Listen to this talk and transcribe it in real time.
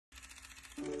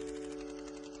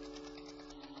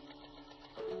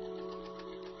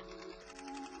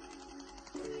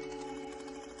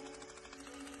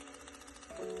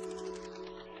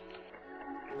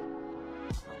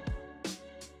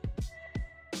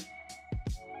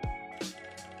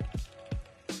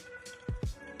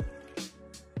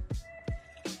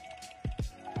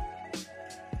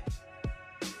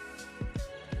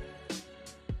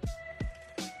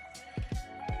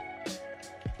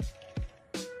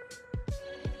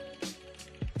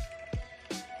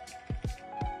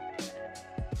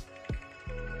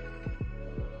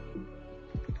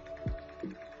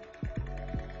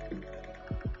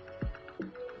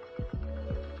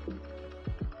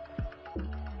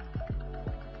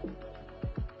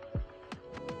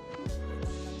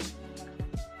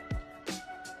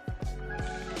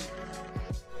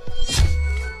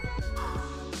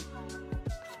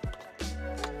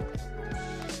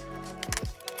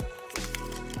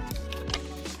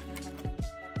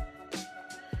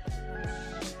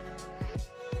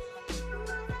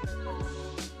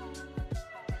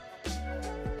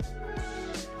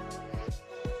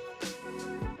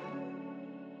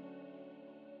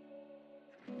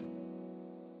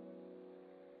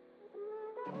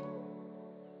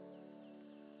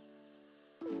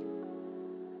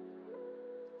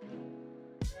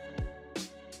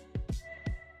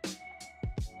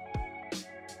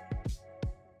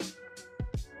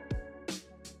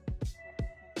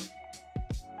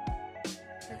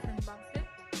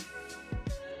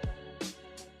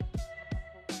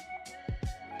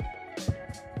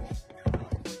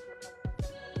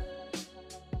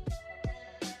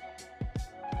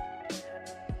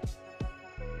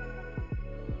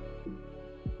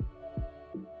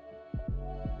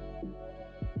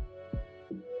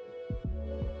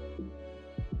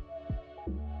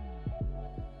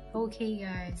Okay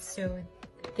guys, so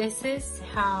this is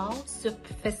how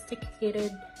sophisticated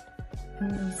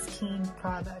new skin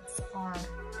products are.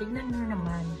 Tignan nyo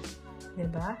naman,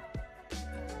 diba?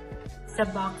 Sa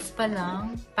box pa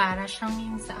lang, para siyang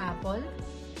yung sa Apple.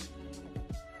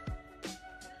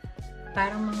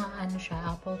 Parang mga ano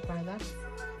siya, Apple products.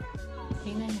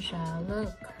 Tignan nyo siya,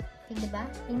 look. Diba?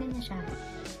 Tignan nyo siya.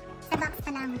 Sa box pa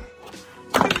lang.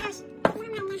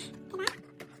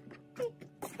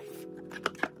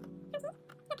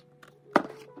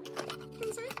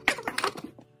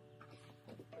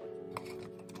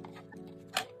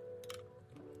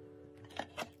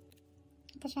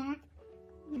 Ito siya.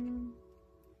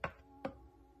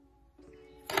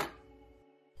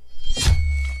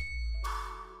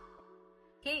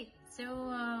 Okay, so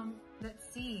let's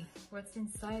see what's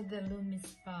inside the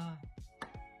LumiSpa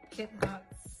kit box.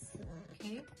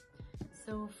 Okay,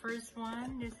 so first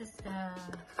one, this is the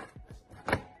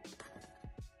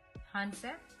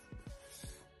handset.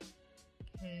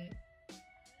 Okay,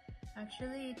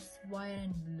 actually it's white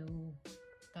and blue.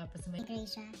 Tapos may gray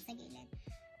siya sa gilid.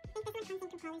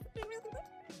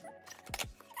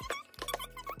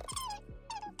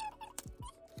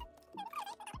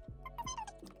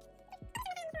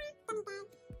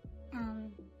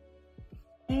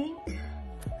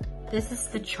 This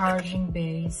is the charging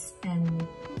base and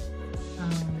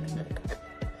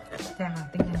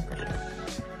tingnan ko siya.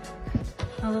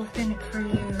 I'll open it for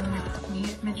you.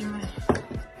 Medyo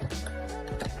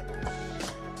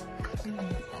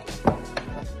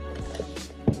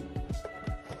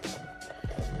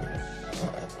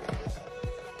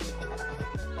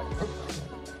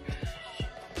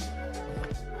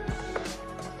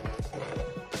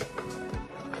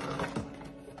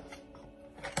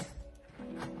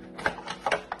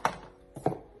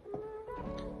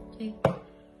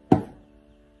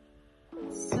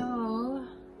so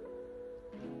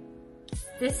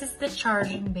this is the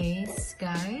charging base,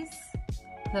 guys.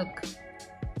 Look.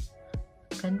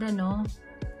 Ganda, no?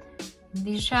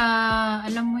 Hindi siya,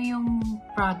 alam mo yung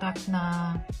product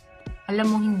na alam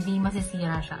mo hindi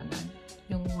masisira siya agad.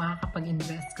 Yung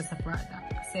makakapag-invest ka sa product.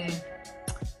 Kasi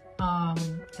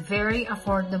very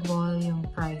affordable yung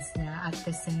price niya at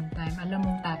the same time. Alam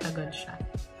mong tatagal siya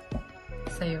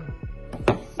sa'yo.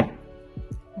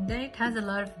 And then it has a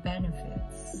lot of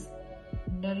benefits.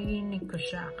 Narinig ko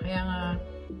siya. Kaya nga,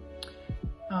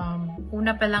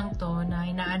 una pa lang to na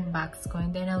ina-unbox ko,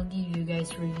 and then I'll give you guys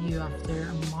review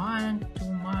after a month, 2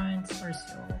 months or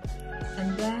so.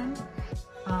 And then,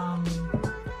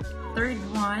 third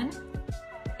one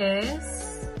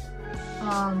is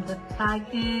the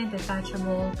plug-in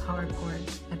detachable power cord.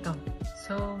 Ito.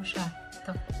 So, siya.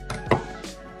 Ito.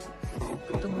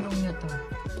 Tulong niya to.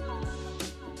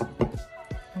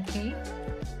 Okay?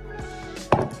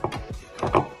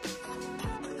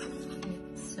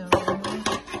 So,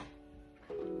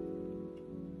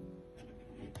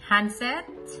 handset,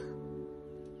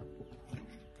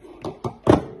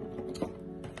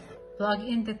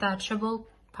 plug-in detachable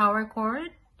power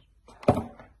cord,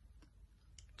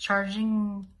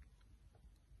 charging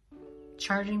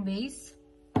base.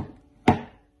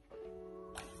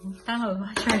 Tama ba?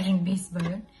 Charging base ba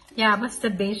yun? Yeah, basta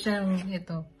base yung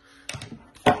ito.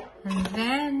 And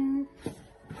then,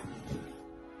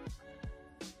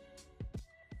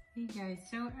 hey guys,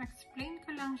 so explain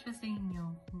ko lang siya sa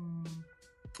inyo kung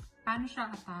paano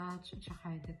siya attach at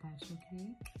saka detach,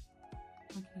 okay?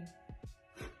 Okay.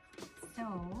 So,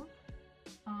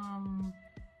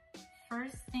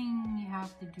 first thing you have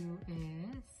to do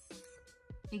is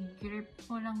i-grip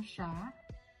mo lang siya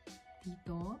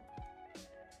dito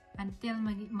until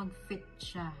mag-fit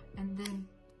siya. And then,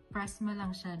 press mo lang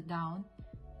siya down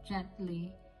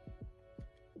gently.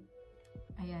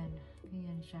 Ayan.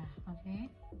 Ayan siya. Okay?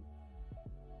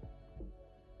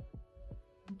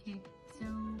 Okay. So,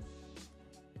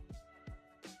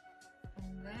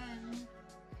 and then,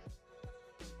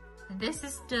 this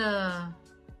is the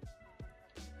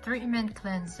treatment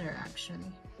cleanser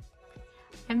actually.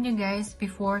 Alam nyo guys,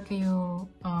 before kayo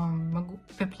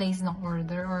mag-place ng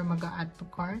order or mag-add to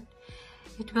cart,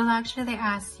 it will actually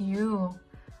ask you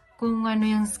kung ano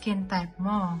yung skin type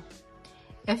mo.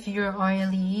 If you're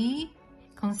oily,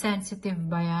 kung sensitive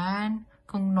ba yan,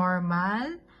 kung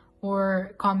normal,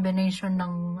 or combination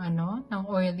ng ng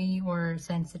oily or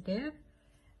sensitive.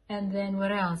 And then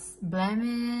what else?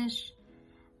 Blemish.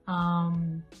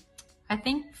 I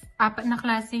think 4 na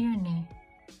klase yun eh.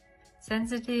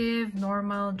 Sensitive,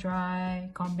 normal, dry,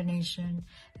 combination.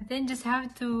 And then just have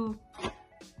to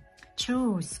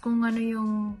choose kung ano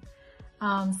yung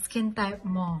skin type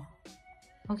mo.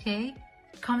 Okay?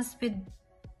 It comes with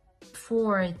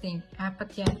 4, I think.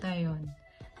 4 yata yun.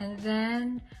 And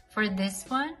then, for this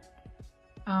one,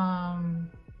 how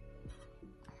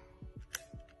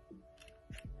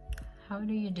do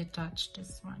you detach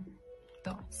this one?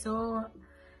 Ito. So,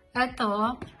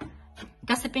 ito,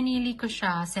 kasi pinili ko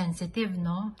siya sensitive,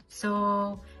 no?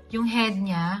 So, yung head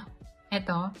niya,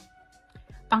 ito,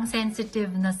 pang sensitive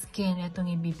na skin,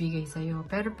 itong ibibigay sa'yo.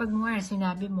 Pero pag more,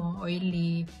 sinabi mo,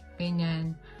 oily,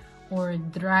 ganyan, or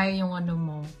dry yung ano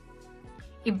mo,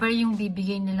 iba yung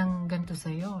bibigay nilang ganito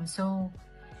sa'yo. So,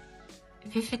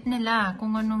 fit nila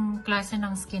kung anong klase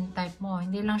ng skin type mo.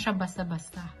 Hindi lang siya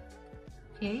basta-basta.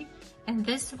 Okay? And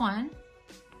this one,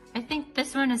 I think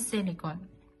this one is silicone.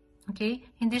 Okay?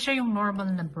 Hindi siya yung normal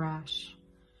na brush.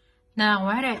 Na,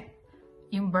 wala,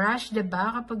 yung brush,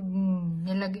 diba, kapag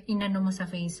inano mo sa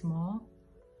face mo,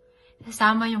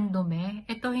 kasama yung dumi.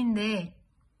 Ito hindi.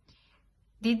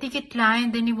 Didikit lang,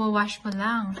 and then i-wash mo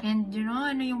lang. And you know,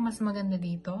 ano yung mas maganda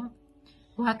dito?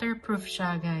 Waterproof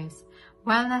siya, guys.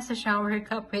 While nasa shower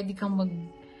ka, pwede kang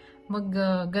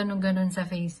ganon-ganon sa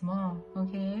face mo.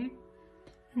 Okay?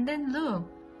 And then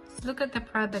look at the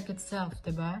product itself,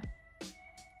 diba?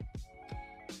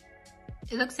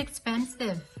 It looks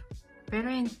expensive. Pero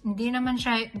hindi naman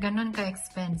siya ganon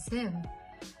ka-expensive.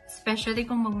 Especially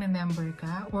kung magme-member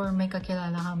ka or may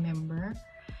kakilala kang member.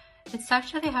 It's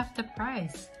actually half the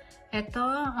price. Ito,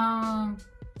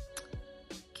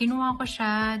 kinuha ko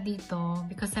siya dito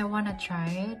because I wanna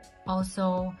try it.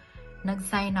 Also,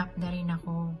 nag-sign up na rin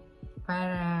ako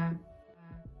para,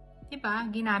 diba,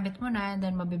 ginamit mo na and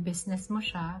then mabibusiness mo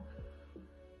siya.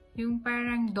 Yung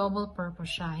parang double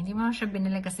purpose siya. Hindi mo siya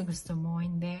binili kasi gusto mo.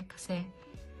 Hindi, kasi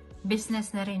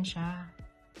business na rin siya.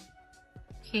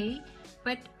 Okay?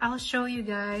 But I'll show you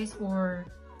guys, or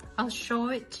I'll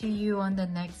show it to you on the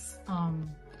next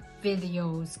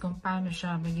videos kung paano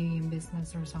siya magiging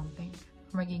business or something.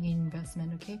 Magiging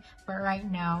investment, okay? But right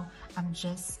now, I'm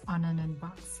just on an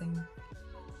unboxing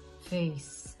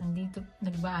phase. Nandito,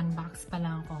 nagba-unbox pa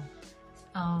lang ako.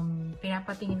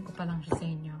 Pinapatingin ko pa lang siya sa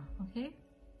inyo. Okay?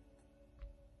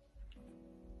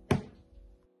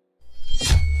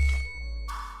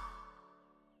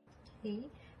 Okay,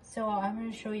 so I'm going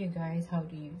to show you guys how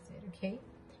to use it, okay?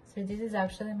 So this is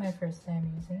actually my first time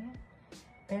using it.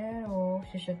 Pero,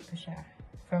 shoot ko siya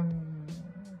from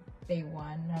day 1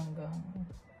 hanggang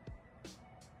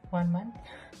 1 month.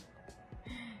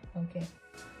 Okay.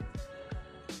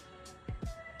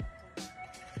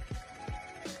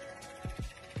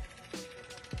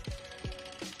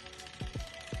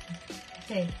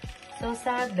 Okay, so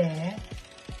sabi,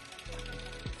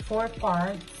 4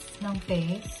 parts ng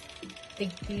face,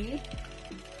 60,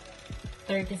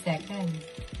 30 seconds.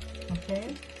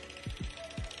 Okay?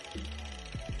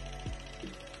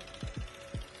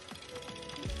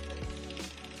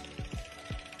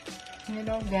 You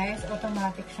know guys,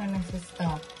 automatic siya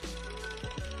nagsistop.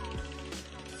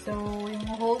 So, yung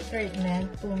whole treatment,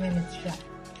 2 minutes siya.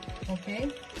 Okay?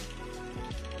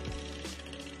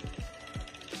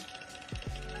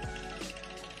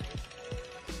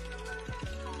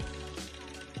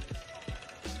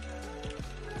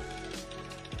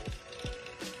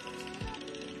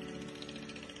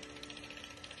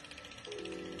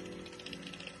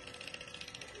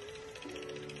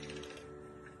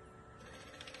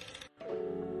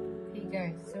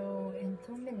 Guys, so in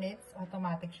 2 minutes,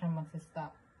 automatic siya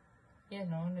mag-stop. Yan,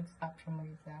 no? Nag-stop siya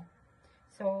mag-isa.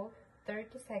 So,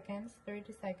 30 seconds,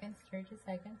 30 seconds, 30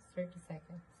 seconds, 30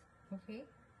 seconds. Okay?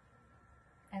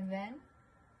 And then,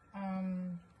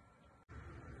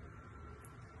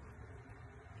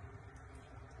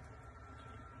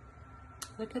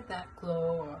 look at that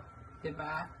glow,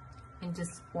 diba? In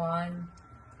just 1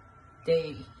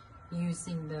 day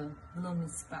using the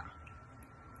LumiSpa.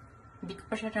 Hindi ko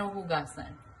pa siya nahuhugasan.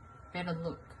 Pero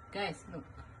look. Guys, look.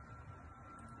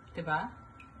 Diba?